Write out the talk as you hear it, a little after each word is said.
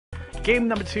Game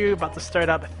number 2 about to start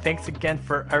up. Thanks again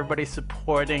for everybody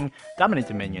supporting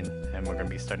DominateDominion, and we're going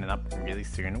to be starting up really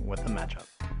soon with the matchup.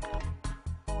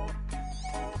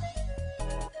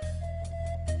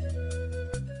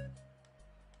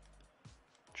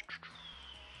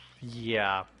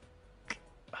 Yeah.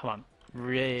 Hold on.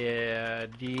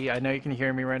 Ready? I know you can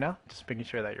hear me right now. Just making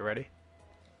sure that you're ready.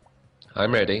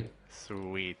 I'm ready.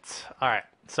 Sweet. Alright.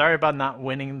 Sorry about not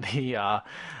winning the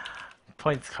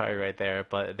points card right there,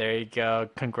 but there you go.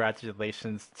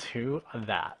 Congratulations to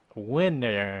that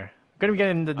winner. We're gonna be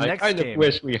getting the next game. I kind of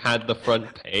wish we had the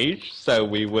front page, so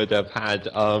we would have had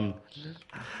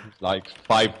like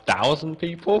 5,000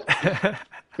 people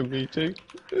to me too.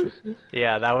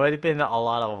 Yeah, that would have been a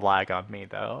lot of lag on me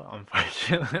though,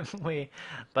 unfortunately.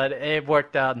 But it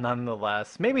worked out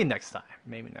nonetheless. Maybe next time.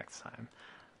 Maybe next time.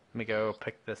 Let me go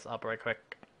pick this up right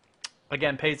quick.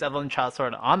 Again, Paige, Evelynn,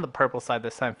 Childsword on the purple side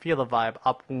this time. Feel the vibe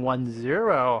up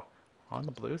 1-0 on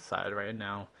the blue side right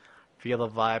now. Feel the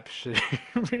vibe should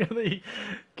be really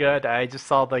good. I just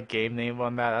saw the game name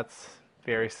on that. That's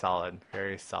very solid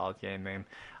game name.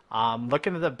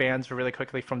 Looking at the bans really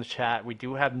quickly from the chat, we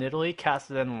do have Nidalee,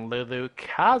 Kassadin, Lulu,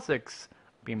 Kha'Zix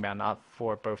being banned out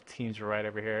for both teams right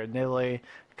over here. Nidalee,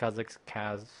 Kha'Zix,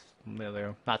 Kaz,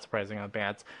 Lulu. Not surprising on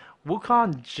bans.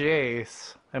 Wukong,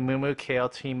 Jayce, Amumu, Kayle,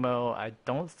 Teemo. I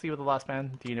don't see what the last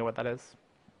ban. Do you know what that is?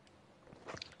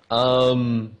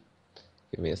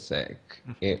 Give me a sec.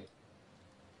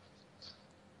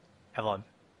 Evelynn.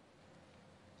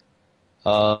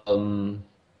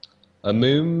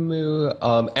 Amumu,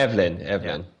 Evelynn.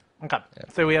 Yeah. Okay.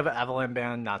 So we have an Evelynn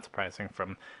ban, not surprising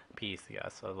from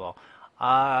PCS as well.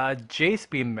 Jayce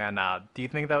being banned out. Do you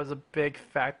think that was a big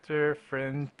factor for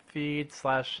Infeed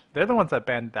 / they're the ones that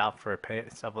banned out for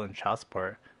Evelynn child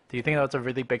support. Do you think that was a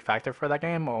really big factor for that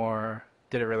game, or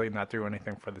did it really not do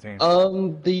anything for the team?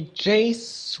 The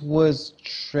Jayce was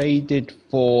traded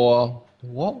for...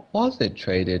 What was it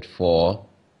traded for?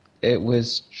 It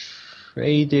was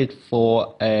traded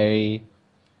for a...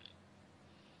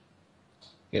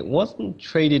 It wasn't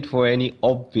traded for any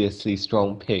obviously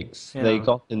strong picks. Yeah. They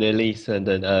got an Elise and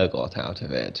an Urgot out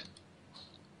of it.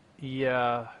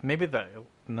 Yeah, maybe the...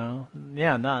 No.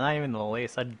 Yeah, no, not even the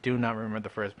Elise. I do not remember the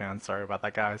first ban. Sorry about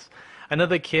that, guys. I know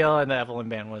the Kayle and the Evelynn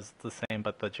ban was the same,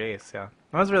 but the Jayce, yeah.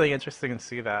 That was really interesting to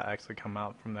see that actually come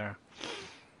out from there.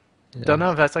 Yeah. Don't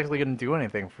know if that's actually going to do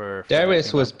anything for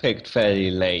Darius was picked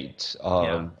fairly late.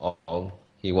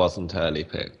 He wasn't early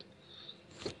picked.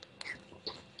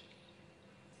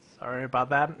 Sorry about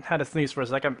that. Had to sneeze for a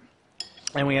second.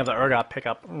 And we have the Urgot pick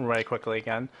up right quickly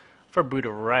again for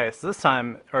Buddha Rice. This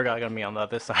time, Urgot going to be on the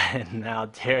other side. Now,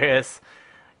 Darius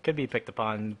could be picked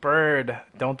upon. Bird,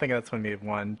 don't think that's going to be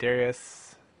one.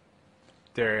 Darius.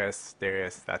 That's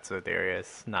a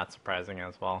Darius. Not surprising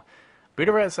as well.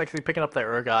 Buddha Rice actually picking up the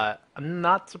Urgot. I'm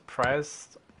not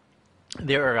surprised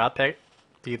the Urgot pick.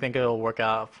 Do you think it'll work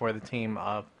out for the team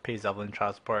of Paige, Evelynn,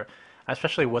 child support,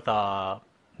 especially with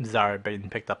Zyra being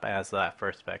picked up as that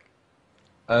first pick?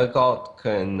 Urgot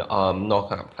can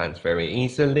knock out plants very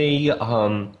easily.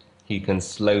 He can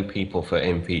slow people for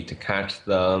Infeed to catch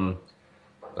them,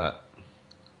 but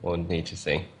we'll need to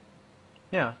see.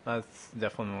 Yeah, that's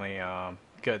definitely a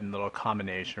good little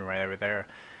combination right over there.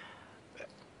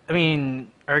 I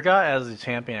mean, Urgot as a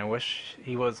champion, I wish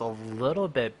he was a little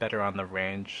bit better on the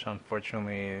range.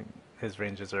 Unfortunately, his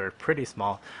ranges are pretty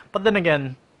small. But then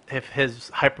again, if his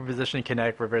hyper position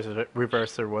kinetic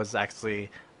reverser was actually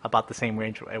about the same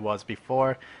range it was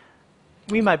before,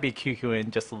 we might be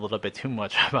QQing just a little bit too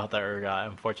much about the Urgot,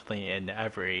 unfortunately, in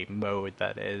every mode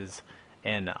that is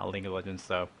in League of Legends.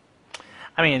 So,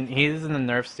 I mean, he's in the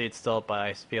nerf state still, but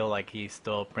I feel like he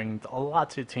still brings a lot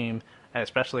to the team,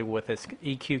 especially with his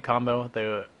EQ combo.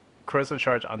 The corrosive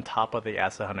charge on top of the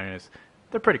Acid Hunters,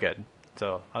 they're pretty good.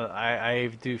 So,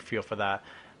 I do feel for that.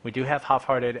 We do have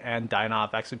Half-Hearted and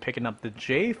Dynov actually picking up the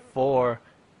J4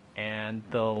 and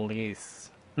the Elise.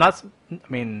 I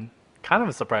mean, kind of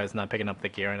a surprise not picking up the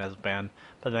Garen as a ban.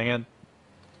 But then again,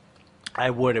 I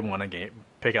wouldn't want to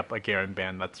pick up a Garen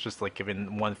ban. That's just like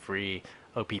giving one free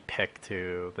OP pick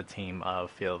to the team of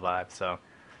Field Vibe. So,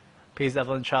 Paige,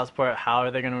 Evelynn, child support, how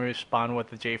are they going to respond with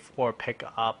the J4 pick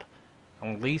up?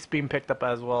 Elise being picked up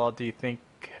as well. Do you think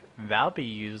that'll be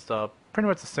used up pretty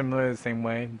much similar, the same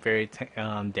way, very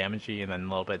damagey and then a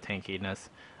little bit tankiness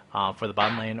for the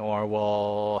bottom lane, or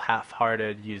will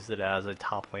Half-Hearted use it as a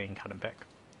top lane kind of pick?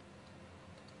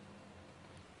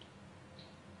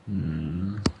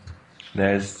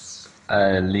 There's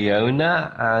a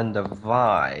Leona and a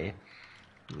Vi.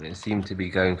 They seem to be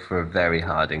going for a very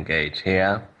hard engage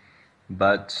here.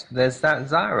 But there's that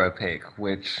Zyra pick,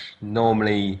 which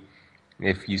normally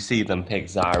if you see them pick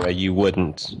Zyra, you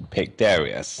wouldn't pick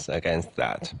Darius against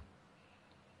that.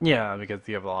 Yeah, because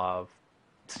you have a lot of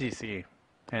CC,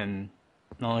 and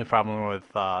the only problem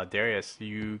with Darius,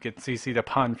 you get CC'd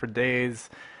upon for days.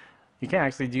 You can't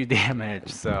actually do damage,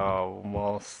 so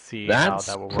we'll see how That's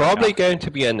that will work probably out. going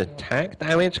to be an attack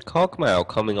damage Kog'Maw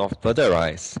coming off Butter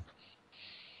Ice.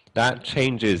 That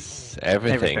changes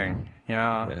everything. Everything,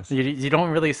 yeah. Yes. You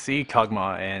don't really see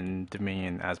Kog'Maw in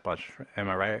Dominion as much, am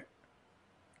I right?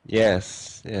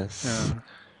 Yes, yes.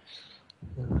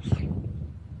 Yeah.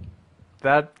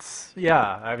 That's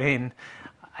yeah. I mean,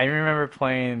 I remember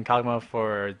playing Kog'Maw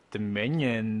for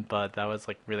Dominion, but that was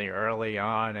like really early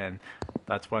on, and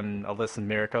that's when Elise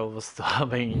Miracle was still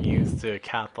being used to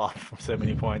cap off so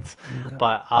many points.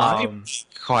 But I'm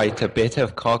quite a bit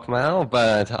of Kog'Maw,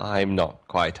 but I'm not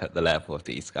quite at the level of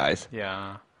these guys.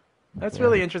 yeah, that's Yeah.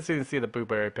 really interesting to see the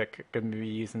Blueberry pick going to be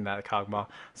using that Kog'Maw.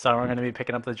 So we're going to be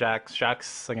picking up the Jax.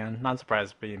 Jax again, not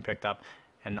surprised being picked up.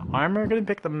 And Armor going to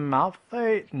pick the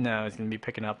Malphite? No, he's going to be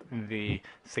picking up the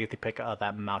safety pick of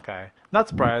that Maokai. Not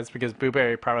surprised because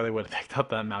Blueberry probably would have picked up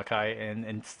that Maokai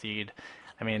instead.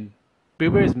 I mean,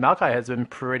 Blueberry's Maokai has been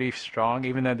pretty strong,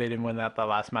 even though they didn't win that the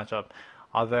last matchup.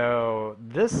 Although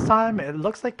this time it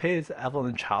looks like Pay's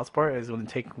Evelynn Childsport is going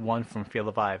to take one from Field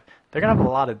of Vive. They're going to have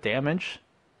a lot of damage,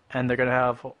 and they're going to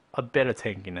have a bit of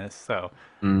tankiness. So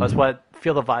that's what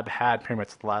Field of Vibe had pretty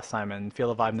much the last time, and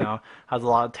Field of Vibe now has a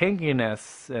lot of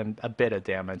tankiness and a bit of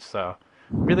damage. So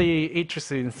really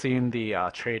interesting seeing the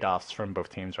trade-offs from both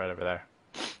teams right over there.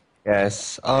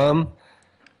 Yes.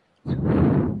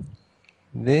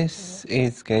 This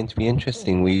is going to be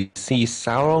interesting. We see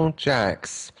Sauron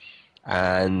Jax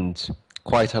and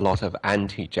quite a lot of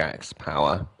anti-Jax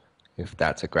power, if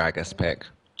that's a Gragas pick.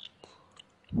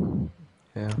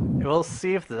 Yeah. We'll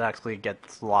see if this actually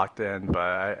gets locked in, but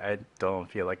I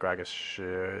don't feel like Gragas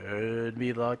should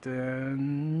be locked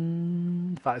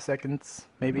in. 5 seconds,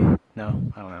 maybe? No,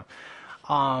 I don't know.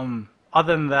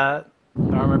 Other than that,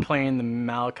 Armor playing the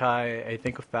Maokai, I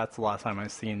think that's the last time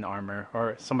I've seen Armor,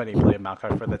 or somebody play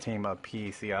Maokai for the team of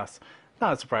PECS.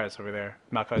 Not a surprise over there.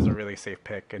 Maokai's a really safe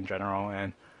pick in general,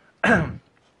 and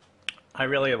I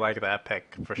really like that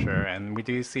pick for sure. And we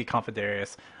do see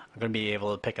Confidarius going to be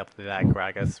able to pick up that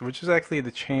Gragas, which is actually the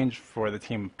change for the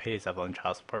team of Pays Evelynn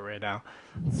Child Support right now.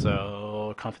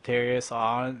 So Confidarius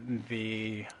on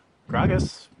the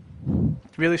Gragas,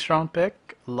 really strong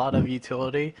pick, a lot of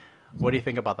utility. What do you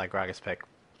think about that Gragas pick?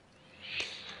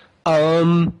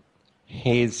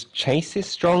 His chase is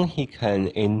strong. He can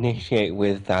initiate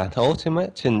with that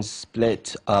ultimate and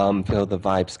split feel the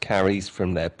vibes carries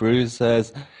from their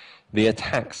bruisers. The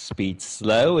attack speed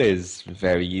slow is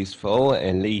very useful.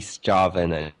 Elise,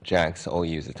 Jarvan, and Jax all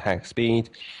use attack speed.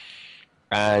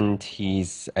 And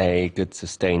he's a good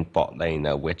sustained bot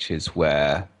laner, which is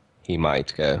where he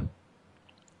might go.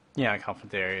 Yeah,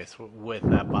 Confidarius with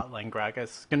that bot lane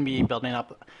Gragas going to be building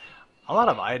up a lot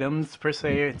of items per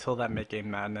se until that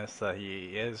mid-game madness that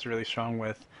he is really strong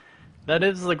with. That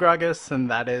is the Gragas,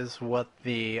 and that is what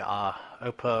the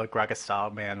Opa Gragas style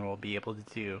man will be able to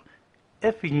do.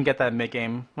 If we can get that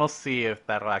mid-game, we'll see if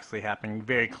that'll actually happen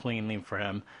very cleanly for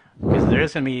him. Because there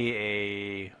is going to be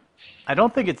a... I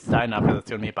don't think it's Dyna because it's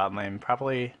going to be bot lane.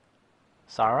 Probably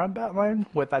Sauron bot lane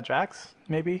with that Jax,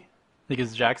 maybe?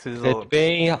 Because Jax is... Could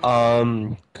be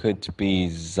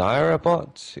Zyra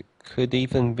bot. It could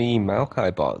even be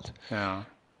Maokai bot. Yeah.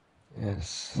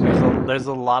 Yes. There's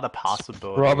a lot of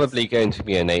possibilities. Probably going to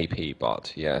be an AP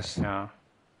bot, yes. Yeah.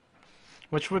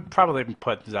 Which would probably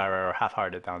put Zyra or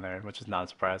Half-Hearted down there, which is not a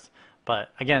surprise. But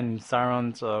again,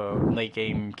 Sauron's a late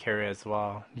game carry as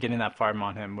well. Getting that farm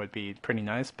on him would be pretty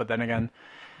nice. But then again,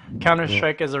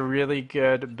 Counter-Strike is a really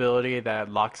good ability that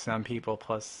locks down people,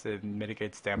 plus it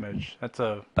mitigates damage. That's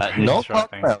a But pretty not strong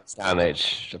thing. Kog'Maw's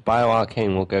damage.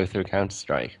 BioArcane will go through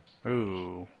Counter-Strike.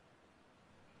 Ooh.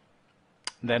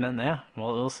 Then, yeah,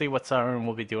 we'll see what Sauron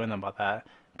will be doing about that.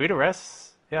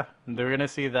 Budaris, yeah, they're going to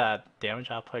see that damage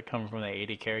output coming from the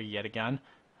 80 carry yet again.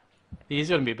 He's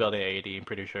going to be building 80, I'm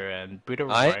pretty sure, and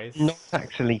Budaris... I've not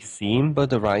actually seen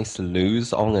Budarice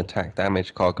lose on attack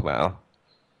damage Kog'Maw.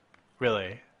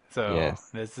 Really? So,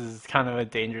 Yes. this is kind of a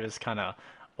dangerous kind of...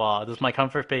 Well, this is my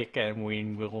comfort pick, and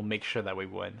we will make sure that we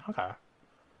win. Okay.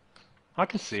 I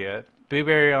can see it.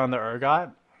 Blueberry on the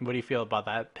Urgot, what do you feel about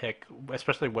that pick,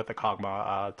 especially with the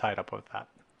Kog'Maw tied up with that?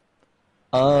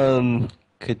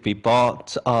 Could be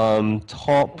bot.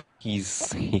 Top,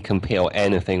 he can peel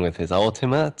anything with his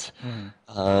ultimate.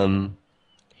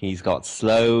 He's got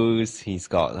slows, he's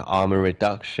got armor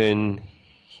reduction,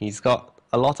 he's got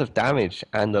a lot of damage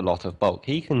and a lot of bulk.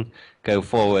 He can go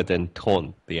forward and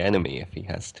taunt the enemy if he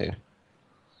has to.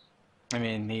 I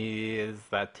mean, he is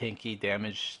that tanky,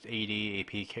 damaged 80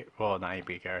 AP, well, not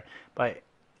AP carry, but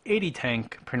 80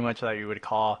 tank, pretty much that you would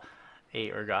call a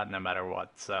Urgot no matter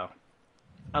what. So,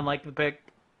 unlike the pick,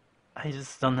 I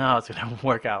just don't know how it's going to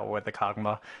work out with the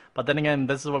Kog'Maw. But then again,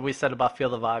 this is what we said about Feel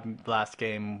the Vibe last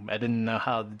game. I didn't know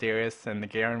how the Darius and the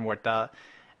Garen worked out,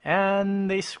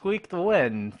 and they squeaked the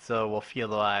win. So, will Feel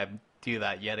the Vibe do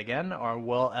that yet again, or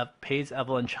will Pays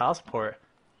Evelynn child support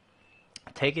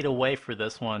take it away for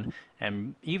this one,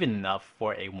 and even enough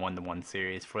for a 1-1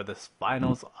 series for the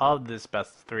finals of this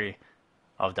best of 3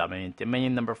 of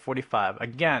Dominion number 45.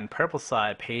 Again, purple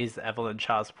side pays Evelynn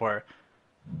child support,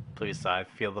 blue side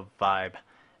Feel the Vibe.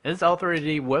 It's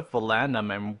L3D with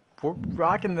Volandum, and we're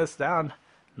rocking this down.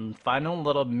 Final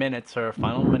little minutes, or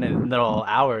final little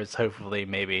hours, hopefully,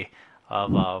 maybe,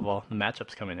 of well, the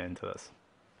matchups coming into this.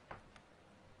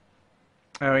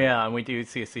 Oh yeah, and we do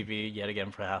see a CV yet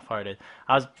again for Half-Hearted.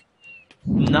 I was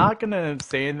not gonna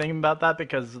say anything about that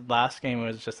because last game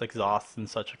was just exhaust and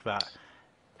such like that.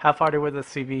 Half-Hearted with a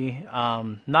CV,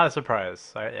 not a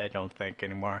surprise, I don't think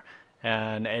anymore.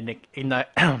 And Ignite,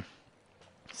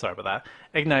 sorry about that.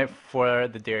 Ignite for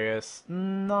the Darius,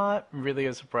 not really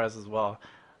a surprise as well.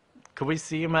 Could we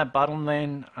see him at bottom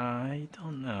lane? I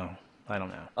don't know.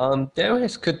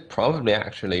 Darius could probably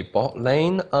actually bot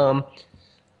lane.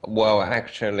 Well,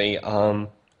 actually,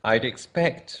 I'd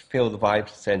expect Feel the Vibe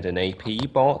to send an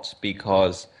AP bot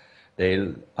because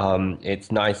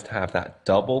it's nice to have that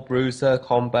double bruiser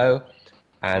combo,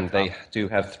 and they do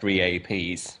have 3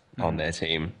 APs on their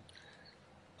team.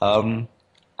 And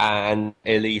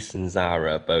Elise and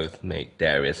Zyra both make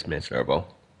Darius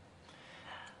miserable.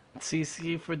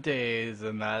 CC for days,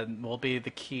 and that will be the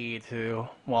key to,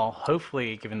 well,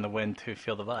 hopefully giving the win to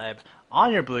Feel the Vibe.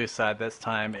 On your blue side this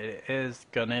time, it is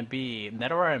gonna be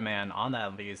Nidalee Man on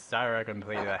that Elise, Zyra gonna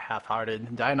play that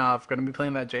Half-Hearted, Dynov gonna be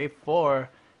playing that J4,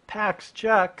 Pax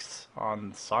Jax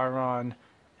on Sauron,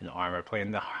 and Armor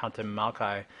playing the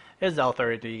Jax+Maokai. Is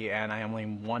L30, and I am only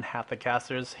one half the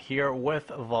casters here with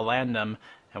Volandum.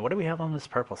 And what do we have on this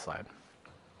purple side?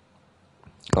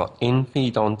 Got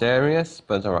Infeed on Darius,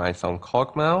 Buzzerize on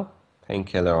Kog'Maw,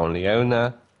 Painkiller on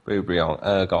Leona, Bubri on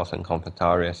Urgot, and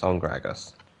Confitarius on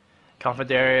Gragas.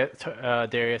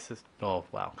 Darius is, oh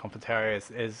wow,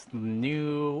 Confitarius is the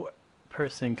new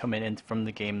person coming in from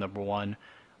the game number 1.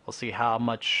 We'll see how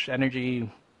much energy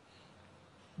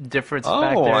difference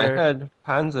back there. Oh, I heard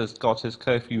Panzer's got his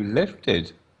curfew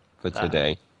lifted for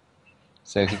today,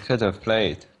 so he could have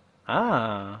played.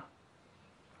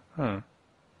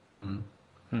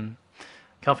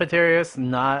 Confitarius,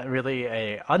 not really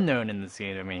a unknown in the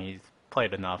scene. I mean, he's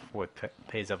played enough with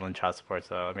Pays Evelynn child support,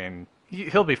 so I mean,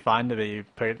 he'll be fine to be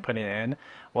putting it in.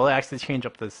 Will it actually change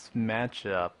up this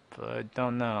matchup? I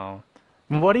don't know.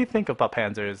 What do you think about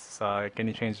Panzer's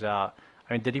getting changed out?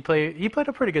 I mean, did he play? He played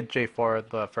a pretty good J4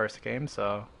 the first game,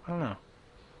 so I don't know.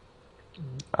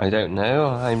 I don't know.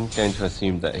 I'm going to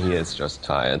assume that he is just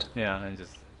tired. Yeah, and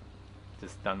just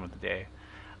done with the day.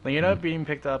 Leona being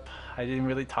picked up, I didn't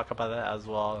really talk about that as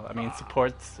well. I mean,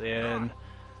 supports in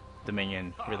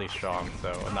Dominion really strong,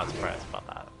 so I'm not surprised about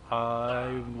that.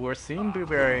 We're seeing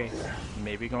Blueberry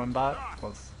maybe going bot.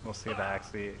 We'll see if that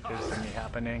actually is going to be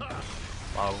happening.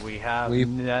 We have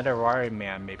Nidalee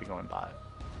Man maybe going bot.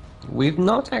 We've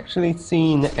not actually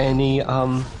seen any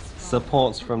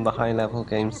supports from the high-level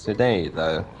games today,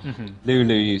 though.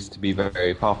 Lulu used to be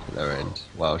very popular, and,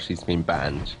 well, she's been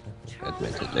banned,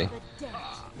 admittedly.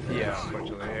 Yeah,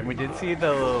 unfortunately. And we did see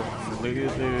the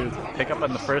Lulu pick up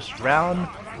in the first round.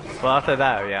 Well, after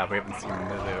that, yeah, we haven't seen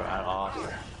Lulu at all.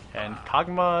 And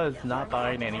Kog'Maw is not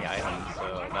buying any items,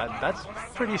 so that's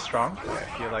pretty strong.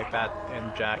 I feel like that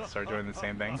and Jax are doing the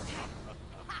same thing.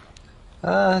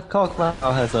 Kog'Maw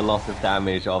has a lot of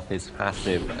damage off his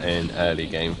passive in early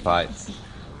game fights.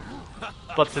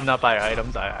 But to not buy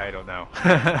items, I don't know.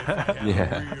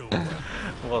 Yeah.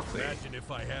 We'll see.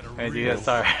 And you guys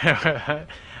are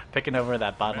picking over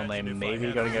that bottom lane,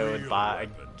 maybe going to go with bot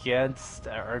against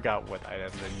Urgot with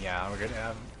items, and yeah, we're going to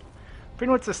have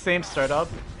pretty much the same startup,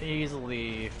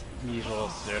 easily usual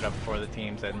startup for the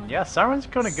teams, and yeah, Sauron's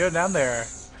going to go down there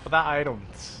without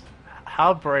items.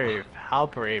 How brave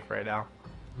right now.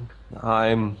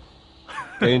 I'm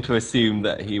going to assume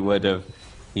that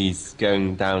he's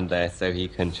going down there so he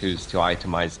can choose to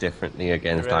itemize differently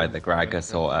against either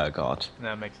Gragas or Urgot.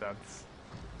 That makes sense.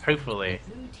 Hopefully.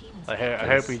 I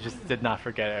hope he just did not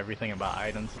forget everything about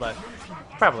items, but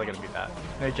probably going to be that.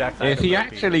 No Jax if he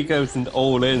actually goes and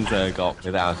all-ins Urgot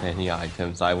without any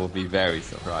items, I will be very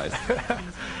surprised.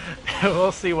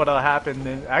 We'll see what'll happen.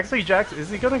 And actually, Jax,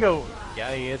 is he going to go?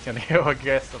 Yeah, he is going to go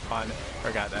against upon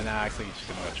Urgot. And actually, he's just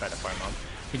going to go try to farm him.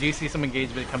 You do see some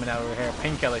engagement coming out over here.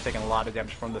 Kayle taking a lot of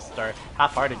damage from the start.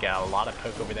 Half-hearted got a lot of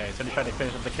poke over there. He's going to try to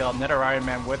finish up the kill. Nidalee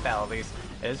man with that at least.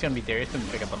 It is going to be Darius going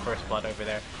to pick up the first blood over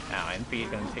there. Now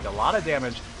Enfeed going to take a lot of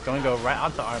damage. Going to go right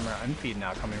onto Armor. Enfeed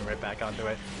now coming right back onto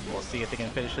it. We'll see if they can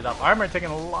finish it up. Armor taking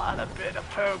a lot of bit of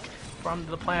poke from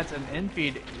the plants, and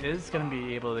Enfeed is going to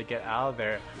be able to get out of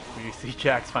there. You see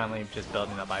Jax finally just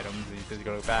building up items. He's just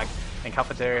going back, and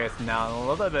Darius now in a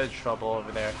little bit of trouble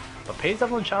over there. But Paige,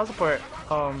 Evelynn, child support,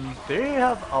 they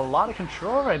have a lot of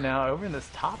control right now over in this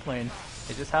top lane.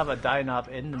 They just have a Dynop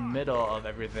in the middle of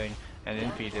everything, and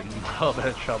Enfeed in a little bit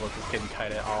of trouble just getting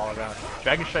kited all around.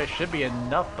 Dragon Strike should be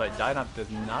enough, but Dynop does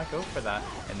not go for that.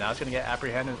 And now it's going to get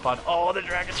apprehended upon the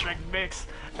Dragon Strike mix.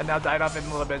 And now Dynop in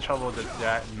a little bit of trouble.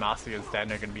 Masu and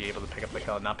Stan are going to be able to pick up the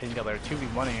kill. Now Kayle are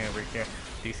 2v1ing over here.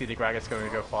 Do you see the Gragas going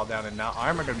to go fall down, and now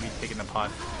Armor going to be taken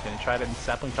upon. Going to try to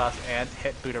sapling toss and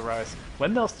hit Buddha Rise.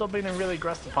 Windmill still being really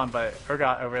aggressive upon, but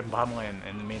Urgot over in bottom lane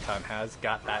in the meantime has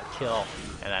got that kill,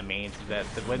 and that means that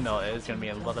the Windmill is going to be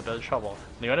in a little bit of trouble.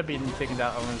 Leona being taken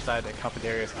down over the side, and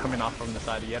Darius coming off from the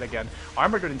side yet again.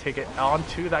 Armor going to take it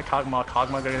onto that Kog'Maw.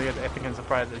 Kog'Maw going to get the epic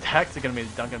surprise. The attacks are going to be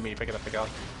done, going to be picking up the kill,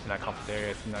 and that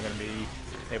Darius is not going to be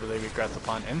able to regress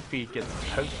upon. Enfeed gets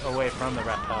poked away from the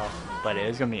reptile, but it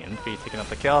is going to be Enfeed taking up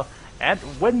the kill. And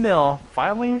Windmill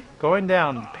finally going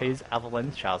down, pays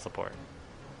Evelynn child support.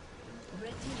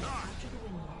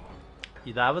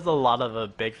 Yeah, that was a lot of a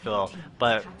big fill,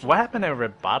 but what happened over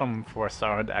at bottom for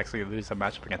Sauron to actually lose a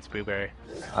matchup against Blueberry?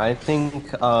 I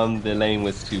think the lane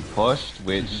was too pushed,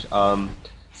 which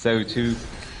so to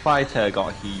fight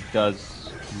Urgot, he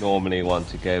does normally want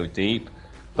to go deep,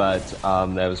 but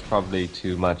there was probably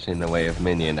too much in the way of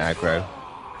minion aggro.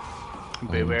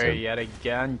 Blueberry yet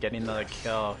again getting another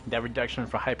kill. That reduction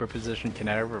for hyper position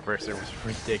kinetic reverser was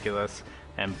ridiculous,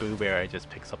 and Blueberry just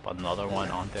picks up another one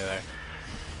onto there.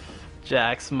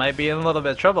 Jax might be in a little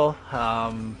bit of trouble.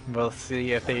 We'll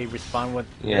see if they respond with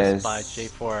this by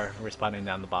J4 responding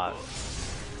down the bot.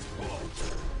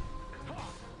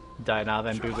 Dynop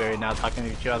and Blueberry now talking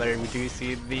to each other. We do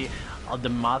see the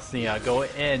Demacia go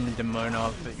in.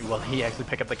 Demonov, will he actually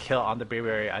pick up the kill on the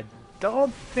Blueberry? I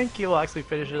don't think he will actually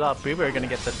finish it up. Blueberry going to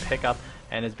get the pick up.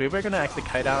 And is Blueberry going to actually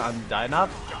kite out on Dynop?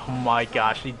 Oh my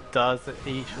gosh, he does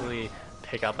actually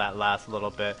pick up that last little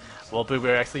bit. Will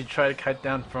Blueberry actually try to kite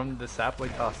down from the sapling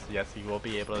toss? Yes, he will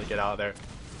be able to get out of there.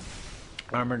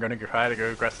 Armor going to try to go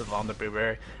aggressive on the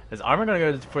Blueberry. Is Armor going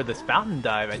to go for this fountain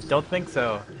dive? I don't think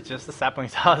so. It's just the sapling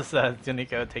toss that's going to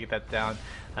go take that down.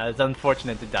 It's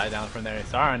unfortunate to die down from there.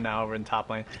 Sauron now over in top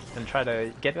lane. Going to try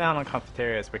to get down on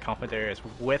Darius, but Darius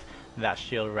with that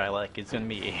shield relic is going to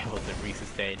be able to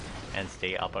resustain and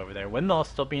stay up over there. Windmill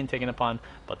still being taken upon,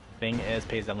 but the thing is,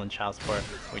 pays Evelynn child support.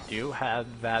 We do have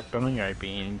that Burning Yard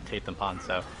being taken upon,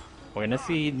 so we're going to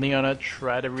see Leona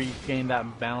try to regain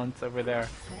that balance over there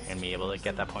and be able to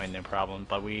get that point, no problem.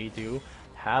 But we do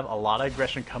have a lot of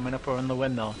aggression coming up over in the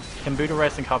Windmill. Can Buddha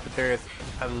Rise and Darius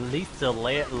at least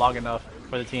delay it long enough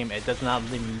for the team? It does not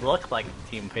even look like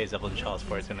the team pays Evelynn child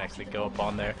support is going to actually go up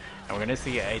on there. And we're going to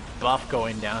see a buff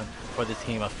going down for the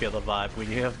team of Feel the Vibe. We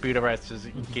do have Buddha Rise just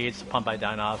engaged upon by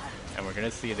Dynop, and we're going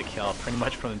to see the kill pretty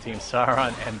much from the team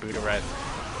Sauron and Buddha Rise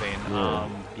saying,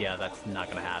 yeah, that's not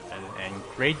going to happen. And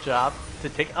great job to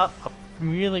take up a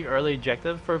really early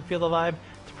objective for Feel the Vibe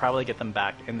to probably get them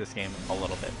back in this game a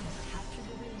little bit.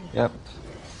 Yep.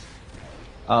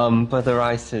 But the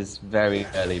Rice's very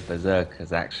early berserk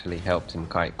has actually helped him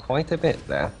quite a bit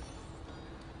there.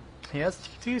 He has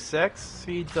 2-6.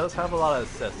 He does have a lot of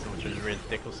assists, which is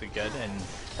ridiculously good, and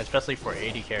especially for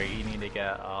 80 carry, you need to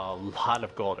get a lot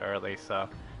of gold early, so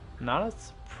not a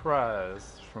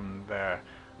surprise from there.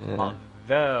 Yeah.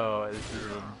 Although this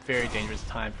is a very dangerous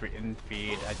time for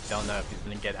Enfeed. I don't know if he's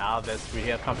going to get out of this. We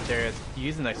have Darius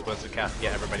using the explosive cast to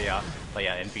get everybody out. But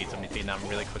yeah, Enfeed's going to be taken out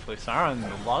really quickly. Sauron,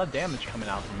 a lot of damage coming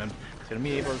out from him. He's going to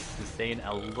be able to sustain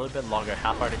a little bit longer.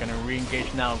 Half-Heart are going to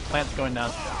re-engage now. Plants going down.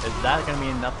 Is that going to be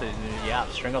enough to... Yeah,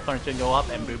 Stranglethorn's going to go up,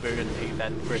 and Boober going to take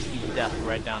that first death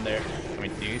right down there. And we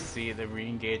do see the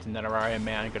re-engage Nidalee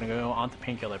man going to go onto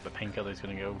Painkiller, but Painkiller's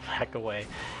going to go back away.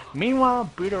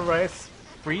 Meanwhile, Buddha Rice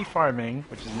free farming,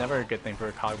 which is never a good thing for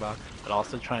a Kog'Maw, but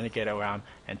also trying to get around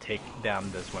and take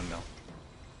down this Windmill.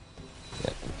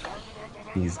 Yep.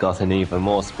 He's gotten even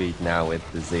more speed now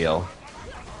with the Zeal.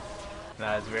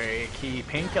 That is very key.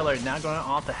 Painkiller now going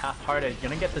on to Half-Hearted.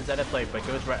 Gonna get the Zenith Blade, but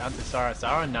goes right onto Sauron.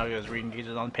 Sauron now goes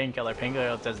re-engages on Painkiller.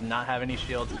 Painkiller does not have any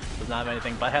shields, does not have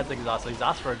anything, but has Exhaust.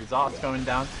 Exhaust for Exhaust going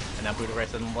down, and now Buddha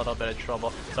Rice in a little bit of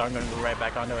trouble. Sauron gonna go right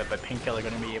back onto it, but Painkiller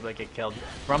gonna be able to get killed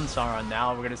from Sauron.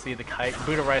 Now we're gonna see the kite.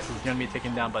 Buddha Rice is gonna be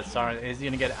taken down, but Sauron is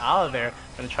gonna get out of there.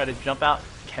 Gonna try to jump out.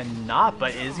 cannot,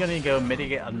 but is going to go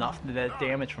mitigate enough of that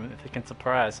damage from if it can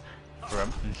surprise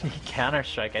from counter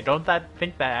strike. I don't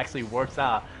think that actually works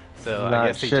out. So that I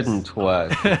guess he shouldn't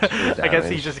work. I guess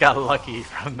he just got lucky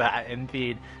from that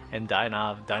infeed and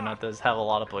Dynov. Dynov does have a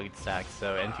lot of blade stacks,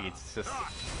 so infeed's just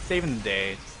saving the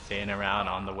day, just staying around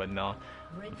on the windmill.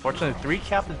 Unfortunately, 3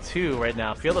 captain 2 right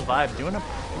now. Feel the vibe, doing a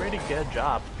pretty good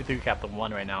job. 3 captain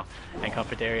 1 right now. And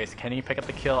Comfort Darius, can he pick up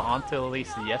the kill onto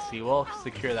Elise? Yes, he will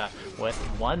secure that with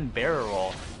 1 barrel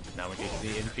roll. Now we can see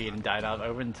infeed and Dynov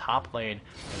over in top lane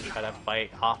and try to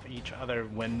fight off each other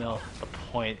windmill. The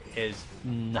point is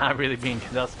not really being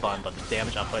contested on, but the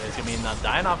damage output is going to be now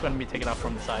Dynov going to be taken off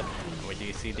from the side. And we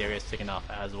do see Darius taken off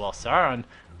as well. Sauron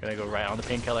gonna go right on the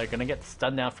painkiller, gonna get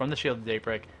stunned down from the shield of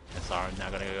Daybreak, and Sauron now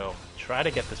gonna go try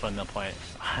to get this windmill point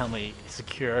finally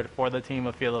secured for the team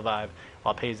of Feel the Vibe,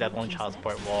 while Pays Evelynn Child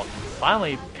Support will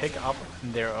finally pick up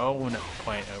their own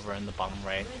point over in the bottom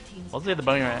right. We'll see if the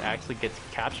bone right actually gets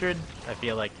captured. I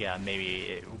feel like, yeah, maybe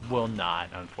it will not,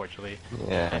 unfortunately.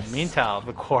 Yes. And meantime,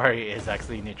 the quarry is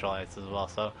actually neutralized as well,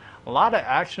 so a lot of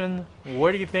action.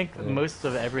 Where do you think most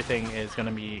of everything is going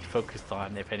to be focused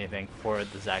on, if anything, for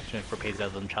this action for Pays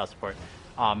Evelynn Child Support?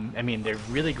 I mean, they're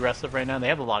really aggressive right now. They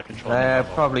have a lot of control. They're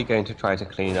probably going to try to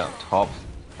clean up top.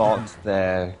 Bot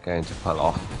they're going to pull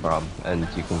off from, and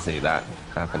you can see that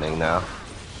happening now.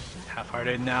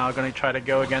 Half-Hearted now going to try to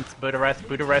go against Buddha-Rest.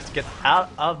 Buddha-Rest gets out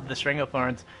of the String of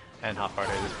Thorns, and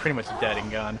Half-Hearted is pretty much dead and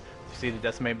gone. You see the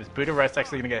Decimate, but Buddha-Rest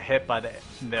actually going to get hit by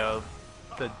the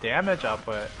damage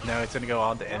output. No, it's going to go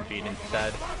on to infeed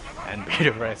instead, and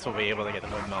Buddha-Rest will be able to get the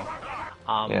windmill.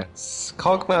 Yes,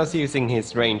 Kog'Maw's using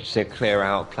his range to clear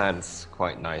out plants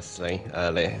quite nicely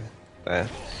early there.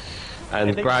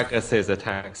 And Gragas'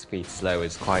 attack speed slow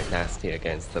is quite nasty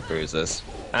against the bruisers,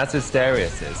 as is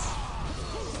Darius's.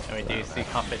 And we do see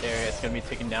Comfort Darius going to be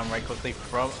taken down right quickly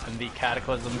from the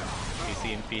Cataclysm. You see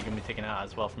infeed going to be taken out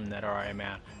as well from Nidalee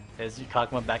Man. Is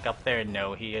Kog'Maw back up there?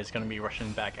 No, he is going to be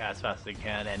rushing back as fast as he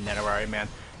can, and Nidalee Man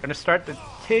going to start to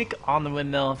take on the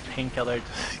windmill. Painkiller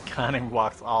just kind of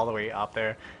walks all the way up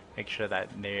there. Make sure that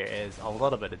there is a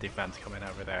little bit of defense coming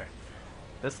over there.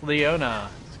 This Leona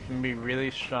is going to be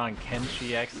really strong. Can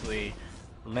she actually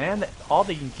land all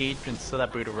the engagements so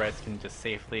that Buddha-Rest can just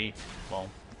safely, well,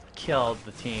 kill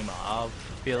the team of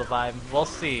Feel the Vibe? We'll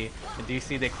see. And do you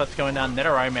see the Eclipse going down?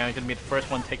 Nidalee Man is going to be the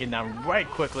first one taken down right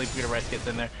quickly. Buddha-Rest gets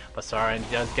in there, but Sauron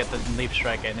does get the Leap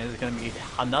Strike, and it is going to be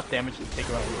enough damage to take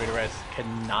him out. Buddha-Rest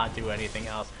cannot do anything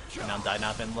else. And now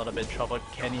Dynov in a little bit of trouble.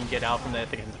 Can he get out from the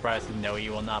thick and surprise? No, he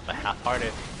will not, but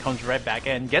Half-Hearted comes right back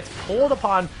in, gets pulled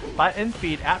upon by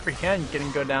infeed, apprehend, getting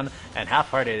go down, and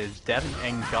Half-Hearted is dead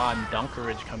and gone.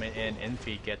 Dunkerage coming in,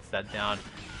 infeed gets that down.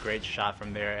 Great shot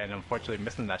from there, and unfortunately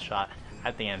missing that shot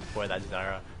at the end for that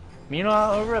Zyra.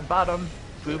 Meanwhile, over at bottom,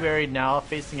 Blueberry now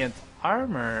facing its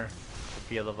armor to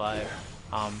Feel the Vibe.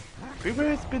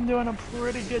 Blueberry's been doing a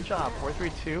pretty good job.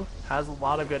 4-3-2, has a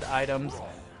lot of good items.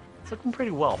 It's looking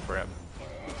pretty well for him.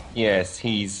 Yes,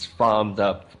 he's farmed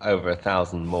up over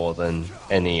 1,000 more than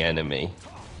any enemy.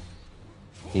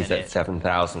 He's at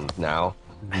 7,000 now.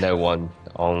 No one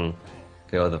on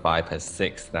Feel the Vibe has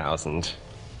 6,000.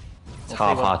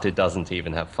 Half-Hearted doesn't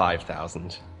even have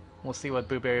 5,000. We'll see what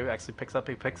Blueberry actually picks up.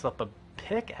 He picks up a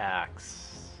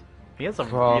pickaxe. He has a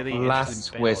really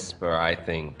Last Whisper, I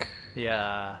think.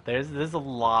 Yeah, there's a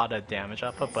lot of damage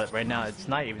output, but right now it's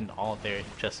not even all there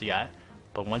just yet.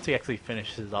 But once he actually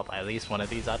finishes up at least one of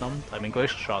these items, I mean,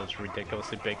 Glacial Shot is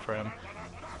ridiculously big for him.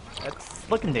 It's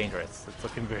looking dangerous. It's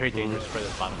looking very dangerous for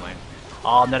this bottom lane.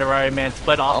 Oh, Nidalee Man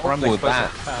split off from the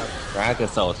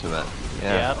Gragas ultimate.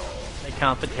 Yeah. Yep.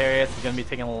 Comfort Darius is going to be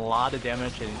taking a lot of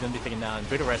damage, and he's going to be taken down.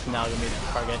 Buddha-Rest now going to be the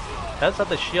target. That's not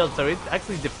the shield, so he's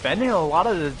actually defending a lot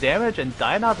of this damage, and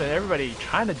Dynov and everybody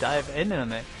trying to dive in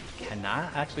on it.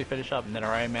 Cannot actually finish up.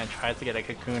 Nidalee Man tries to get a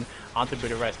cocoon onto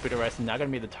Buddha-Rest. Buddha-Rest is not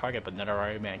going to be the target, but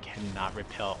Nidalee Man cannot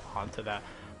repel onto that.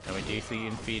 And we do see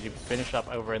infeed finish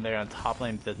up over in there on top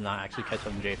lane, does not actually catch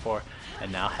on J4.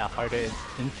 And now Half-Hearted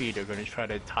and infeed are going to try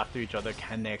to talk to each other.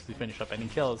 Can they actually finish up any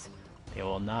kills? They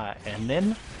will not. And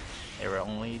then there were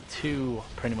only 2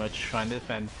 pretty much trying to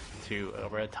defend 2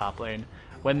 over at top lane.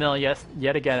 Windmill, yes,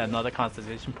 yet again another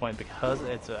concentration point because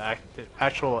it's an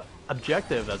actual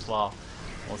objective as well.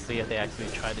 We'll see if they actually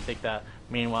try to take that.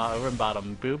 Meanwhile, over in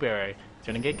bottom, Blueberry is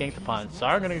going to get ganked upon.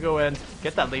 Sauron going to go in,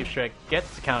 get that Leap Strike,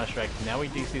 gets the Counter Strike. Now we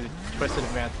do see the Twisted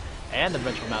Advance and the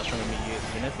Vengeful Maelstrom going to be used.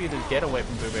 We're going to see this get away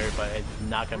from Blueberry, but it's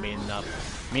not going to be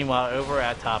enough. Meanwhile, over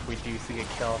at top, we do see a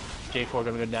kill. J4 going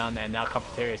to go down, and now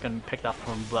Comfort Darius is going to be picked up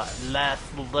from the last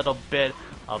little bit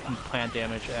of plant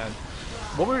damage. And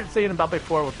what we were saying about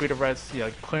before with Buddha-Rest, you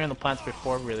know, clearing the plants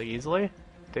before really easily,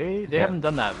 They haven't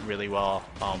done that really well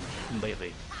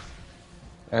lately.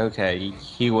 Okay,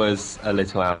 he was a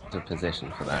little out of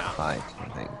position for that fight, I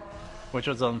think. Which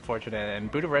was unfortunate,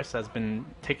 and Budapest has been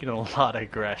taking a lot of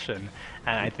aggression,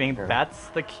 and I think that's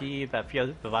the key that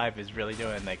Feel the Vibe is really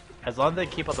doing. Like, as long as they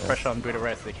keep up the pressure on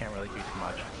Budapest, they can't really do too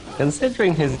much.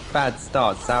 Considering his bad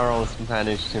start, Sauron's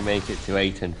managed to make it to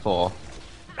 8-4.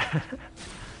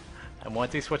 And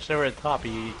once he switched over to top,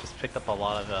 he just picked up a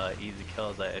lot of easy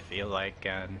kills, I feel like.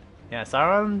 And yeah,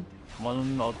 Sauron,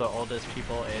 one of the oldest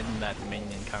people in that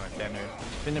Dominion kind of family,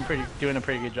 doing a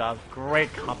pretty good job.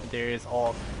 Great Confederates,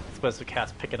 all explosive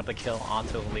cast picking up the kill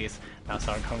onto Elise. Now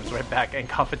Sauron comes right back, and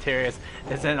Confederates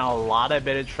is in a lot of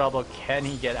bit of trouble. Can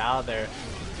he get out of there?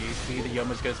 Do you see the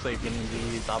Yoma's Ghost Blade getting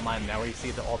used online? Now we see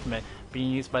the ultimate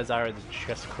being used by Zyra to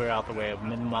just clear out the way.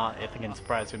 Meanwhile, if he can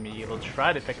surprise him, he'll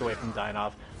try to pick away from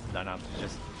Dynov. Dynov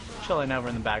just chilling over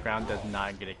in the background, does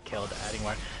not get it killed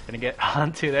anymore. Gonna get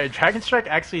onto there. Dragon Strike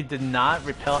actually did not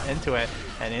repel into it,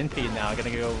 and Infeed now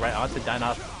gonna go right onto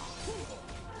Dynov.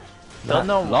 Don't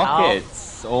know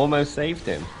Lockets almost saved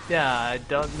him. Yeah, I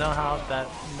don't know how that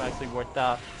actually worked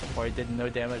out, or he did no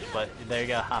damage, but there you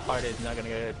go. Half-Hearted is not gonna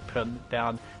get put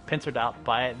down, pincered out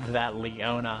by that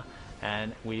Leona,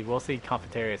 and we will see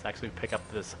Confederates actually pick up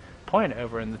this point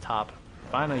over in the top,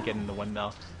 finally getting the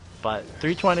windmill. But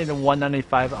 320 to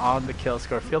 195 on the kill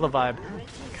score. Feel the Vibe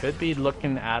could be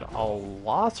looking at a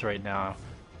loss right now.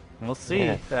 We'll see.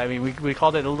 Yeah. I mean, we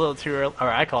called it a little too early, or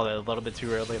I called it a little bit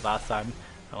too early last time.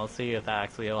 And we'll see if that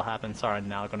actually will happen. Sauron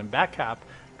now going to back cap,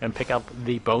 going to pick up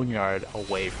the Boneyard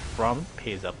away from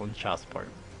Evelynn child support.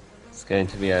 It's going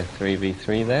to be a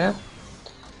 3v3 there.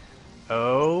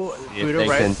 Oh,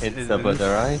 Budapest is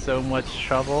in so much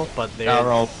trouble, but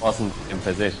Sauron wasn't in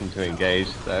position to engage,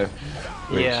 so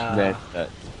which meant that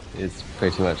it's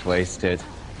pretty much wasted.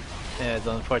 Yeah, it's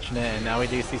unfortunate, and now we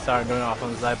do see Sauron going off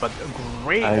on the side, but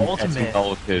great ultimate.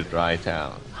 Ulted right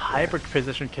out. Hyper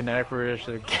position kinetic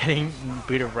reversion, getting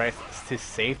Budapest to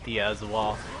safety as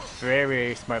well. Very,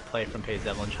 very smart play from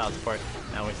Evelynn child support.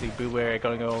 Now we see Booberry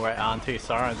going to go right onto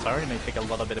Sauron. Sauron going to take a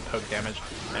little bit of poke damage,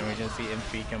 and we're going to see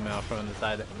Infeed come out from the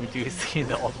side. We do see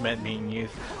the ultimate being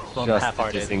used from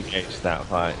Half-Hearted. Just disengage that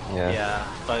fight, yeah,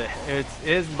 but it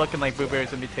is looking like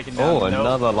Booberry's going to be taken down. Oh,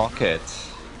 another locket.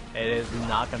 It is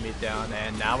not going to be down,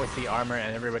 and now we see Armor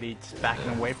and everybody just backing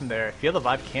away from there. Feel the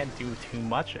Vibe can't do too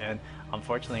much, and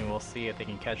unfortunately we'll see if they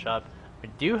can catch up. We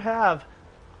do have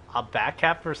a back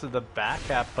cap versus the back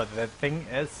cap, but the thing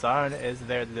is, Sauron is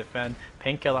there to defend.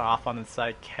 Painkiller off on the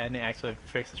side can actually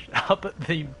fix up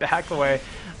the back away.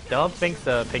 Don't think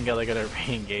the Painkiller gonna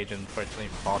re-engage and unfortunately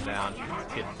fall down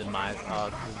to the demise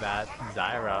of that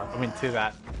Zyra. I mean, to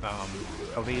that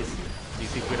Elise. You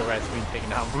see Budapest being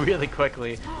taken out really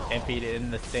quickly, and Feed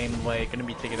in the same way, gonna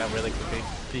be taken out really quickly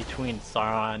between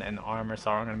Sauron and Armor.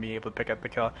 Sauron gonna be able to pick up the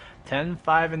kill. 10,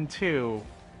 5, and 2.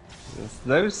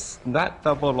 That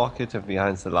double locket of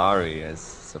behind Solari is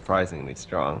surprisingly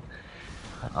strong.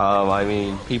 I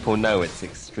mean, people know it's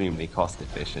extremely cost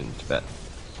efficient, but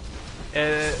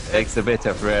it takes a bit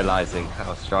of realizing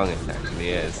how strong it actually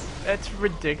is. It's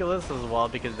ridiculous as well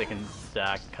because they can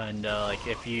stack kinda like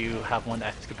if you have one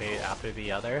escapade after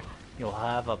the other, you'll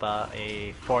have about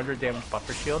a 400 damage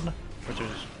buffer shield, which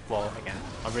is, well, again,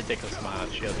 a ridiculous amount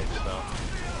of shielding, so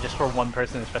just for one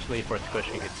person, especially for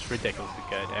squishing, it's ridiculously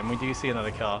good. And we do see another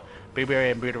kill.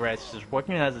 Blueberry and Budapest just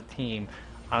working as a team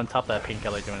on top of that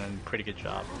Painkiller doing a pretty good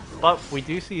job. But we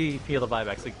do see Feel the Vibe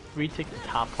actually retake the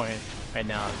top point right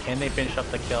now. Can they finish up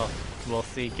the kill? We'll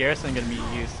see. Garrison going to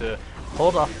be used to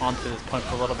hold off onto this point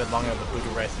for a little bit longer, but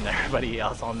Budapest and everybody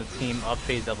else on the team of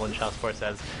Evelynn child support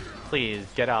says, please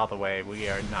get out of the way. We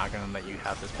are not going to let you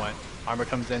have this point. Armor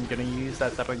comes in, going to use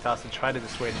that Zeppelin toss to try to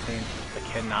dissuade the team, but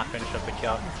cannot finish up the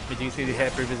kill. We do see the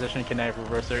hit reposition kinetic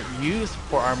reverser used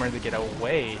for Armor to get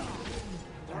away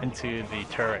into the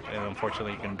turret, and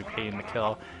unfortunately going to be paying the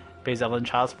kill. Evelynn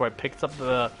child support picks up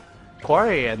the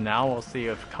quarry, and now we'll see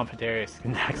if Confederates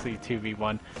can actually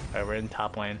 2v1 over in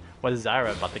top lane. What is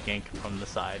Zyra about to gank from the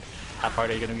side?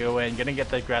 Half-Hearted gonna go in, gonna get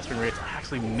the grasping roots,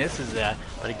 actually misses that,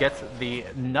 but it gets the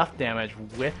enough damage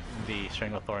with the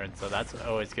Stranglethorn, so that's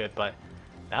always good, but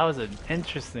that was an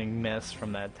interesting miss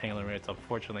from that Tangling Roots.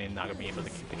 Unfortunately, not gonna be able to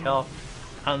keep the kill.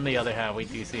 On the other hand, we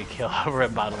do see a kill over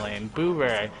in bottom lane.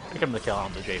 Booberry picking up the kill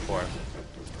on the J4.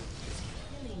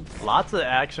 Lots of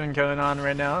action going on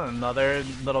right now. Another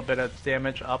little bit of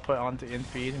damage output onto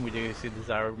Infeed. We do see the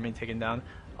Zyra being taken down.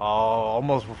 Oh,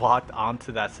 almost walked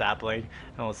onto that sapling.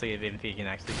 And we'll see if Infeed can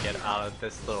actually get out of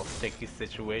this little sticky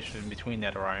situation between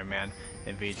that Iron Man.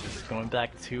 Infeed just going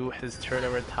back to his turret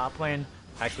over top lane.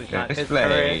 Actually, not his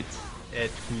turret.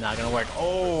 It's not gonna work.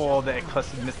 Oh, the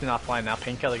Eclipse is missing offline. Now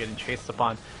Painkiller getting chased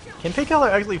upon. Can Painkiller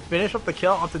actually finish up the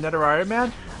kill onto Nidalee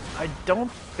Man? I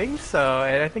don't think so,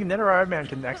 and I think Nidalee Man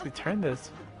can actually turn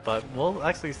this, but we'll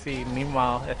actually see.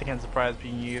 Meanwhile, I think I'm surprised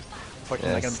being used.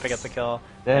 Unfortunately, not gonna pick up the kill.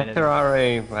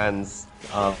 Nidalee Man's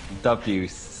W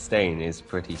stain is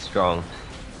pretty strong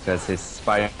because his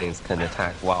spikings can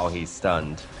attack while he's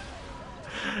stunned.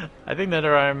 I think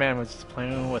Nidalee Man was just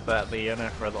playing with that Leona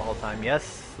for the whole time.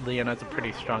 Yes, Leona's a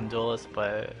pretty strong duelist,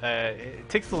 but it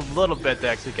takes a little bit to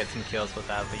actually get some kills with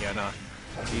that Leona.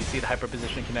 You see the hyper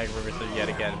position connect reversal yet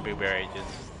again. Blueberry just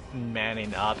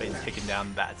manning up and taking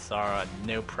down that Zyra,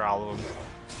 no problem.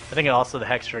 I think also the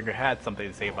Hex Trigger had something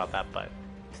to say about that, but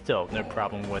still, no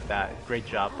problem with that. Great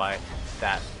job by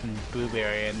that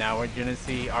Blueberry. And now we're gonna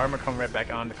see Armor come right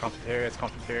back on to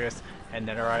Confronterius, and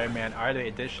Nidalee Man are the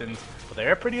additions, but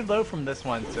they're pretty low from this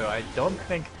one, so I don't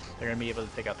think they're gonna be able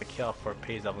to take out the kill for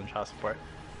Pays Evelynn child support.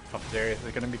 Confronterius,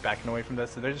 they're gonna be backing away from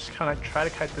this, so they're just kind of try to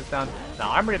kite this down. Now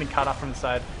Armor getting caught off from the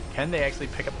side. Can they actually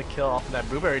pick up the kill off of that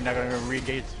Blueberry? Not gonna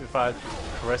re-engage 5.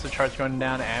 Corrosive charge going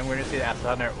down, and we're gonna see the Acid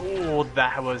on there. Oh,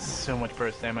 that was so much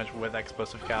burst damage with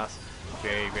explosive cast.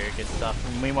 Very, very good stuff.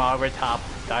 Meanwhile, over top,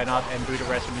 Dynov and Buddha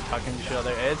Rest will be talking to each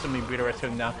other. It's going to be Buddha Rest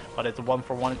going down, but it's a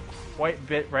 1-for-1 quite a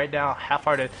bit right now.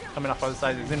 Half-hearted coming off on the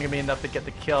side. It's going to be enough to get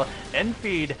the kill. And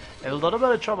Feed, a little bit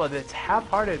of trouble. It's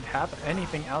half-hearted, have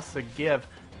anything else to give.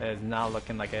 It's now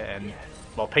looking like it. And,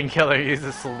 well, Painkiller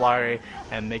uses Solari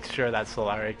and makes sure that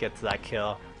Solari gets that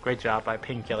kill. Great job by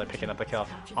Painkiller picking up the kill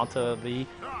onto the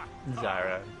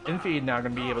Zyra. Infeed now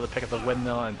going to be able to pick up the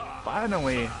windmill and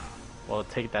finally we'll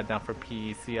take that down for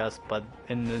PECS, but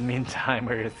in the meantime,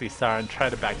 we're going to see Sauron try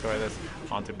to backdoor this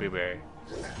onto Blueberry.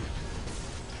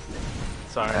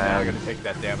 Sauron now going to take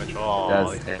that damage. Oh,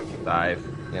 does hit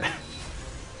 5. Yeah.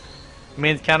 I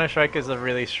mean, Counter-Strike is a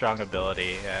really strong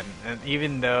ability, and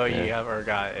even though you have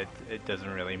Urgot, it doesn't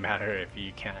really matter if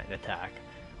you can't attack,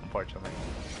 unfortunately.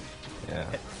 Yeah.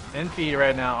 Infeed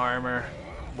right now, Armor.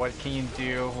 What can you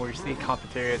do? We see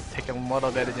Confronterius taking a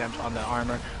little bit of damage on the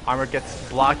Armor. Armor gets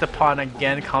blocked upon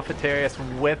again. Confronterius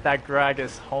with that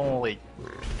Gragas. Holy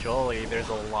jolly, there's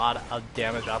a lot of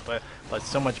damage output, but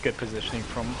so much good positioning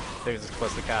from there's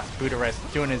explosive cast. Buddha Rest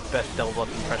doing his best double up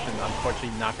impression.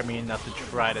 Unfortunately, not gonna be enough to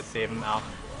try to save him out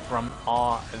from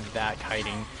all of that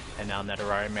kiting. And now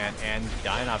Nidalee Man and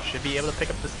Dynov should be able to pick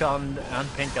up this kill on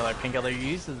Painkiller. Painkiller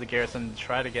uses the Garrison to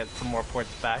try to get some more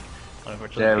points back.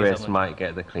 Darius might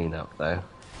get the cleanup though.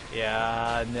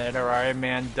 Yeah, Nidalee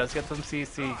Man does get some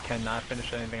CC, cannot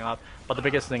finish anything off. But the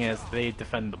biggest thing is they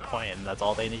defend the point, and that's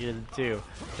all they needed to do.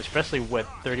 Especially with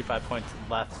 35 points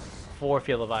left for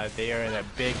Field of Vive, they are in a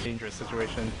big, dangerous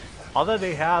situation. Although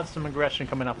they have some aggression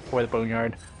coming up for the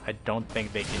Boneyard, I don't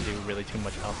think they can do really too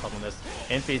much else on this.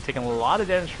 Infeed taking a lot of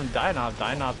damage from Dynov.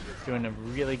 Dynov doing a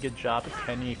really good job.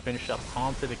 Can he finish up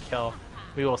onto the kill?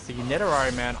 We will see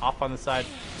Nidalee Man off on the side,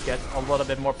 gets a little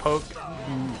bit more poke.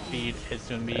 Feed is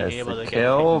going to be able to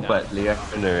kill, but Leona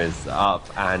is up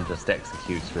and just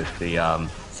executes with the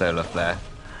solar flare.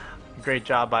 Great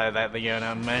job by that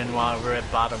Leona. Meanwhile, we're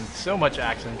at bottom. So much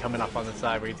action coming up on the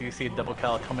side. We do see a double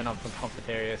kill coming up from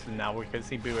Confronterius, and now we can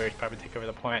see Blueberry probably take over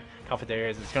the point.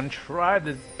 Confronterius is going to try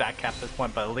to back cap this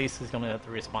point, but at least he's going to have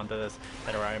to respond to this.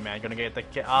 Nidalee Man going to get the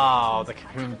kill. Oh, the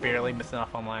Cocoon barely missing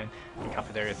off online. And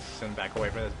Confronterius is going to back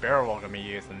away from this. Barrel Wall going to be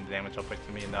used, and the damage output is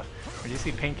going to be enough. We do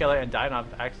see Painkiller and Dynov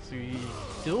actually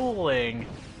dueling.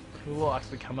 Who will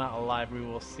actually come out alive? We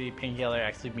will see Painkiller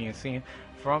actually being seen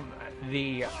from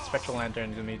the Spectral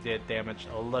Lantern, and he did damage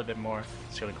a little bit more.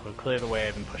 It's going to clear the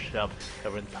wave and push it up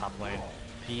over in the top lane.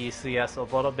 PECS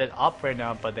a little bit up right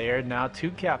now, but they are now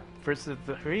 2 cap versus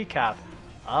the 3 cap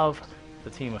of the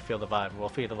team of Field of Vive. Will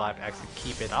Field of Vive actually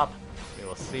keep it up? We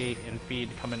will see. Infeed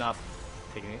coming up,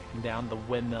 taking down the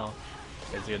windmill.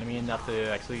 Is going to be enough to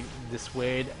actually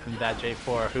dissuade that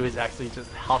J4, who is actually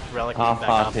just health relic back up.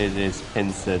 Half-hearted is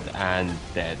pincered and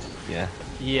dead, yeah.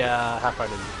 Yeah,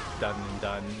 half-hearted is done and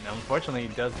done. Unfortunately,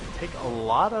 it does take a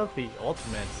lot of the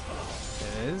ultimates.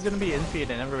 And it is going to be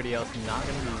Infeed and everybody else not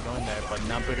going to be going there, but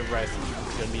now Buddha Rice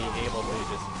is going to be able to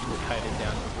just kite it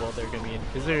down. Well, they're going to be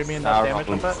is there going to be enough damage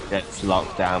with that? Gets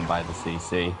locked down by the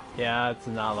CC. Yeah, it's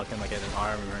not looking like it. An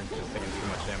armor just taking too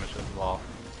much damage as well.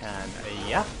 And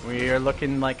yeah, we are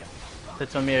looking like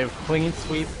it's going to be a clean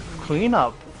sweep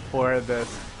cleanup for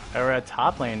this era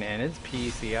top lane, and it's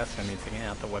PECS going to be taking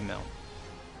out the windmill.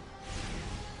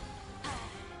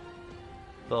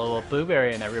 So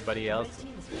Blueberry and everybody else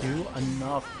do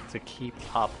enough to keep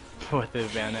up with the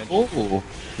advantage. Oh,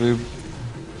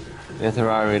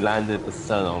 Nidalee landed the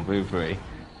stun on Blueberry.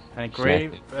 And a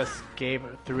great escape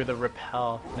through the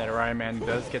repel. Nidalee man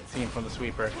does get seen from the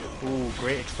sweeper. Ooh,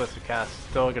 great explosive cast.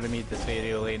 Still gonna be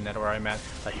dissuaded late Nidalee man.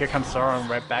 But here comes Sauron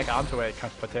right back onto it.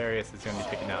 Darius is gonna be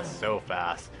taken out so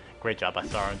fast. Great job by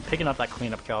Sauron picking up that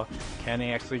cleanup kill. Can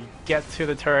he actually get to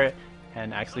the turret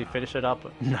and actually finish it up?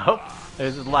 Nope.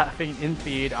 There's laughing in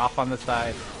feed off on the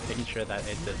side, making sure that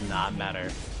it does not matter.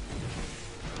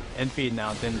 In feed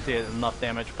now didn't do enough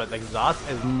damage, but exhaust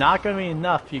is not going to be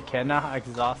enough. You cannot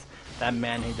exhaust that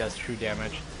man who does true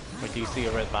damage. We do see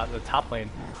over the top lane.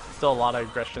 Still a lot of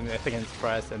aggression against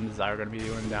Press, and Zyra going to be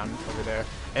doing down over there.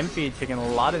 In feed taking a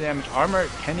lot of damage. Armor,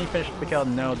 can he finish the kill?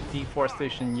 No.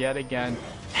 Deforestation yet again.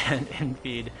 And in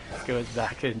feed goes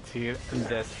back into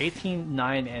this 18,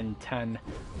 9, and 10.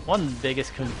 One of the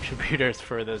biggest contributors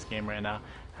for this game right now.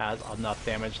 Has enough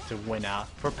damage to win out.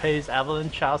 For Pays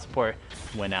Evelynn child support,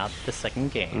 win out the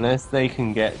second game. Unless they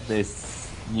can get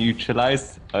this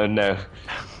neutralized. Oh no.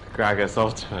 Gragas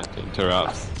ultimate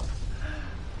interrupts.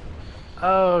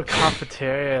 Oh,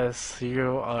 Cafeterias,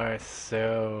 you are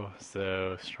so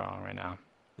strong right now.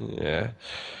 Yeah.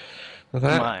 Well,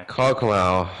 that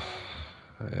Kog'Maw.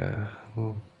 Yeah.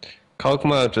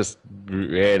 Kog'Maw just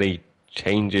really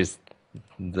changes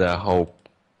the whole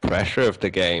pressure of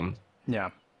the game. Yeah.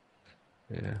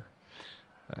 Yeah.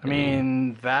 I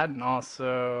mean, that and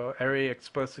also every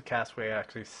explosive cast we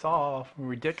actually saw,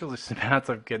 ridiculous amounts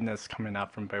of goodness coming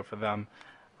out from both of them.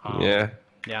 Yeah.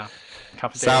 Yeah.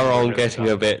 Sauron really getting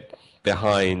a bit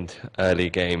behind early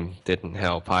game didn't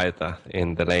help either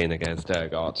in the lane against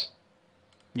Urgot.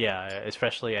 Yeah,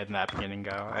 especially in that beginning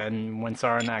go. And when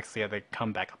Sauron actually had to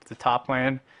come back up to top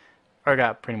lane,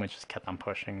 Urgot pretty much just kept on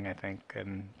pushing, I think,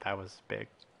 and that was big.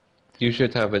 You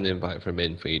should have an invite from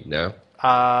InFeed now.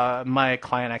 My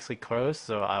client actually closed,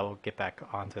 so I will get back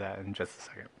onto that in just a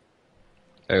second.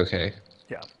 Okay.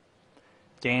 Yeah.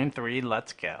 Game 3,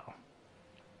 let's go.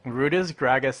 Rootas,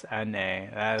 Gragas, and A.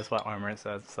 That is what Armor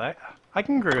says. I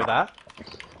can agree with that.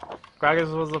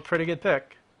 Gragas was a pretty good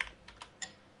pick.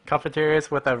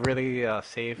 Cafeterias with a really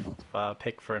safe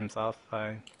pick for himself.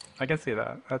 I can see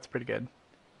that. That's pretty good.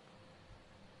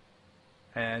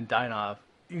 And Dynov.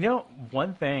 You know,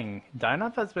 one thing,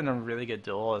 Dynov has been a really good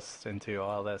duelist into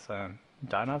all this.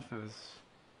 Dynov is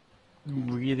a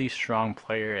really strong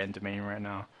player in Domain right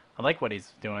now. I like what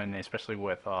he's doing, especially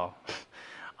with all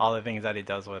the things that he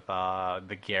does with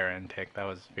the Garen pick. That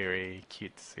was very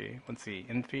cute to see. Let's see,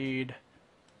 in feed.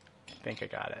 I think I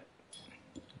got it.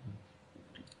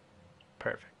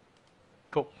 Perfect.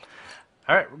 Cool.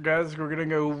 Alright, guys, we're gonna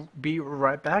go be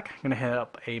right back. I'm gonna hit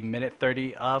up a minute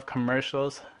 30 of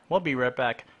commercials. We'll be right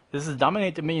back. This is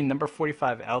Dominate Dominion number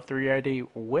 45 L3 ID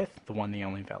with the one, the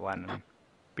only Volandum.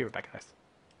 Be right back, guys.